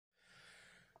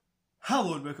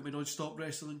Hello and welcome to Non-Stop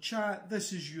Wrestling Chat.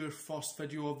 This is your first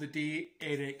video of the day,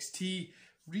 NXT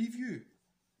review.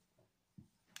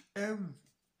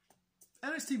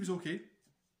 NXT was okay.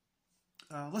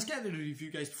 Let's get into the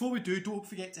review, guys. Before we do, don't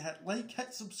forget to hit like,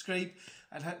 hit subscribe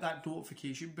and hit that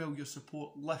notification bell. Your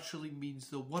support literally means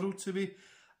the world to me.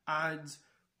 And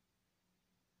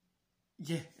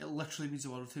yeah, it literally means the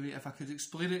world to me. If I could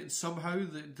explain it in somehow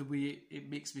the way it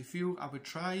makes me feel, I would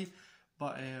try.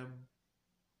 But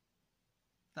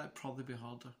that'd probably be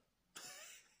harder.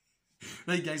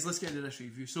 Right, guys, let's get into this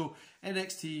review. So,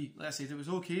 NXT, like I said, it was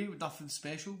okay, nothing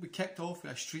special. We kicked off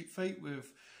with a street fight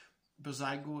with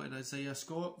Breezango and Isaiah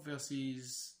Scott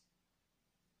versus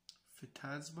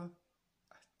Phantasma.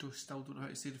 Still don't know how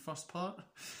to say the first part.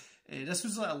 This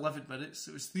was like 11 minutes.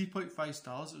 It was 3.5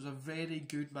 stars. It was a very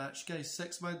good match, guys.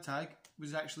 6-man tag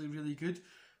was actually really good.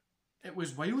 It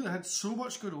was wild. It had so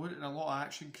much going on and a lot of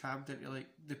action crammed into like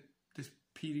the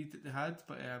period that they had,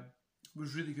 but it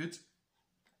was really good.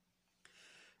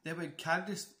 Then when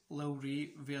Candice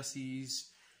LeRae versus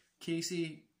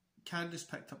Casey, Candice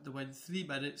picked up the win. 3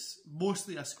 minutes,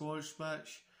 mostly a squash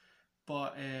match,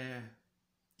 but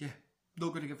yeah, not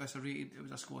going to give this a rating. It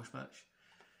was a squash match.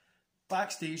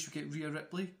 Backstage, we get Rhea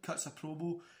Ripley cuts a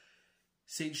promo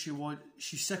saying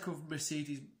she's sick of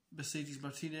Mercedes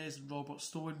Martinez and Robert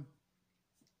Stone.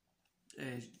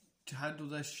 To handle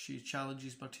this, she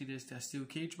challenges Martinez to a steel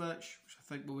cage match, which I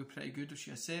think will be pretty good if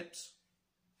she accepts.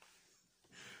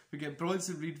 We get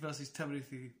Bronson Reed versus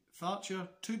Timothy Thatcher.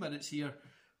 2 minutes here.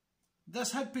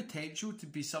 This had potential to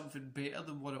be something better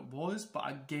than what it was, but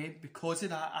again, because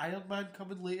of that Ironman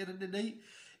coming later in the night,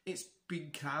 it's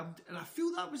been crammed. And I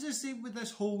feel that was the same with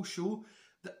this whole show.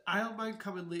 The Ironman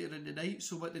coming later in the night,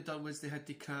 so what they done was they had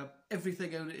to cram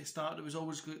everything out at the start. It was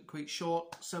always quite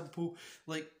short, simple.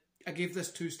 Like, I gave this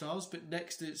 2 stars, but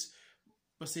next it's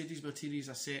Mercedes Martinez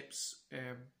accepts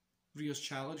Rhea's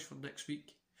challenge for next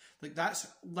week. Like, that's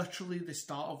literally the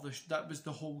start of that was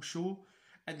the whole show.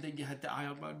 And then you had the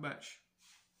Ironman match,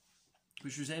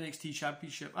 which was NXT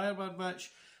Championship Ironman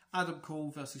match. Adam Cole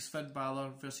versus Finn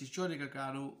Balor versus Johnny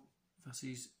Gargano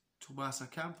versus Tommaso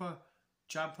Ciampa,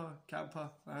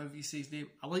 however you say his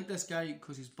name. I like this guy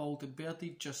because he's bald and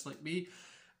bearded, just like me.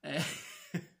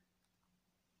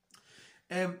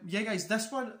 Yeah, guys, this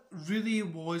one really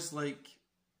was like,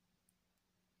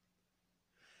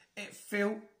 it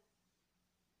felt,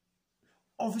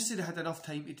 obviously they had enough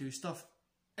time to do stuff.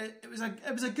 It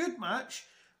was a good match.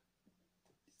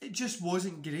 It just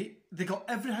wasn't great. They got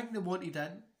everything they wanted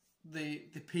in.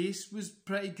 The pace was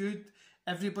pretty good.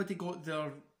 Everybody got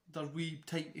their wee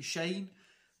time to shine.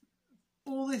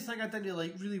 Only thing I didn't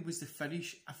like really was the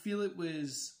finish. I feel it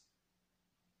was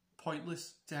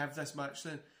pointless to have this match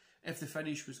then, if the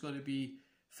finish was going to be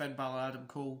Finn Balor, Adam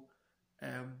Cole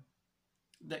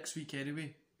next week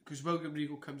anyway. Because William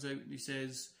Regal comes out and he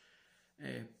says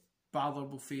Balor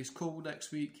will face Cole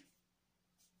next week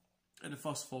and the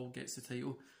first fall gets the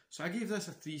title. So I gave this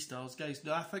a 3 stars, guys.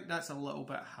 Now I think that's a little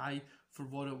bit high for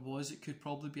what it was. It could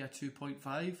probably be a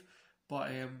 2.5, but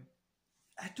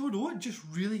I don't know, it just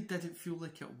really didn't feel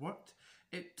like it worked.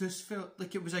 It just felt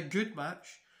like it was a good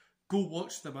match. Go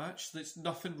watch the match. There's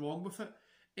nothing wrong with it.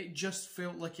 It just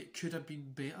felt like it could have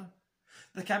been better.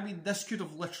 Like, I mean, this could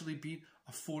have literally been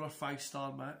a 4 or 5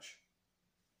 star match.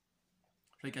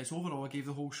 Right, guys, overall I gave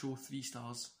the whole show 3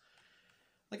 stars.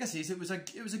 Like I said, it was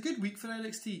a good week for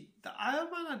NXT. The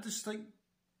Ironman, I just think,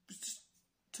 just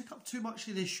took up too much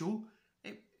of this show.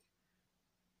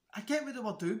 I get what they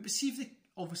were doing, but see if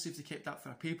they kept that for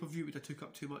a pay-per-view, it would have took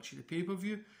up too much of the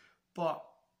pay-per-view. But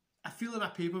I feel in a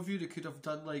pay-per-view they could have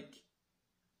done like,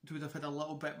 they would have had a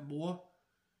little bit more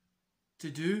to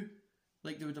do.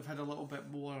 Like, they would have had a little bit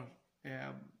more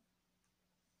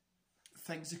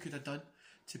things they could have done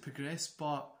to progress,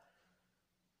 but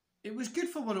it was good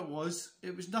for what it was.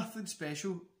 It was nothing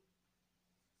special,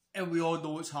 and we all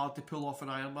know it's hard to pull off an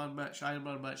Ironman match.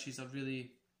 Ironman matches are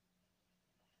really,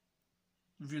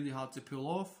 really hard to pull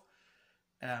off.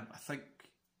 I think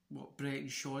what Brett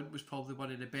and Sean was probably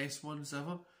one of the best ones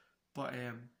ever, but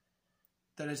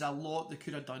there is a lot they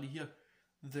could have done here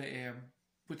that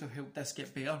would have helped this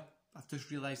get better. I've just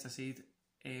realised I said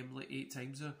like 8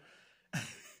 times there.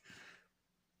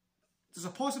 There's a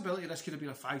possibility this could have been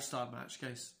a 5-star match,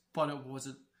 guys, but it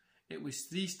wasn't. It was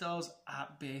 3 stars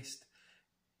at best,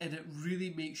 and it really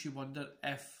makes you wonder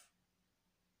if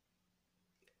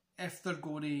they're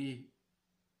going to...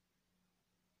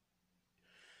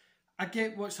 I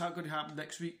get what's going to happen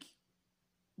next week,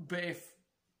 but if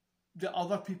the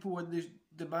other people in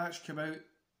the match come out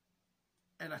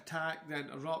and attack, then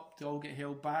erupt, they all get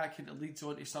held back, and it leads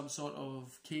on to some sort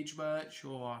of cage match,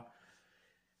 or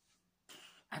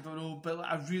I don't know, but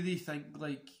like, I really think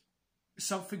like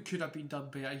something could have been done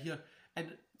better here.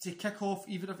 And to kick off,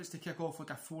 even if it's to kick off like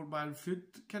a 4-man food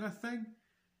kind of thing,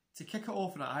 to kick it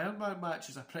off in an Ironman match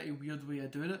is a pretty weird way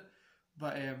of doing it.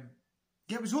 But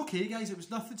yeah, it was okay, guys. It was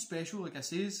nothing special, like I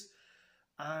says,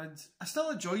 and I still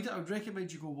enjoyed it. I would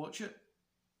recommend you go watch it.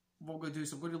 What I'm going to do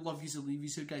is I'm going to love yous and leave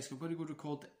yous here, guys. I'm going to go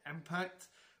record the Impact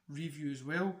review as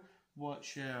well.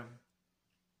 Watch,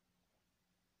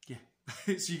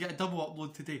 so you get a double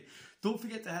upload today. Don't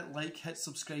forget to hit like, hit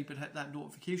subscribe, and hit that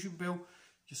notification bell.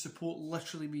 Your support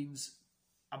literally means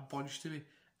a bunch to me,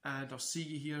 and I'll see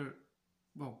you here.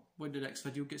 Well, when the next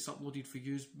video gets uploaded for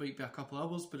you, might be a couple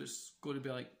of hours, but it's going to be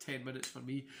like 10 minutes for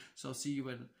me. So I'll see you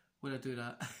when I do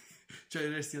that. Enjoy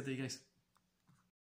the rest of your day, guys.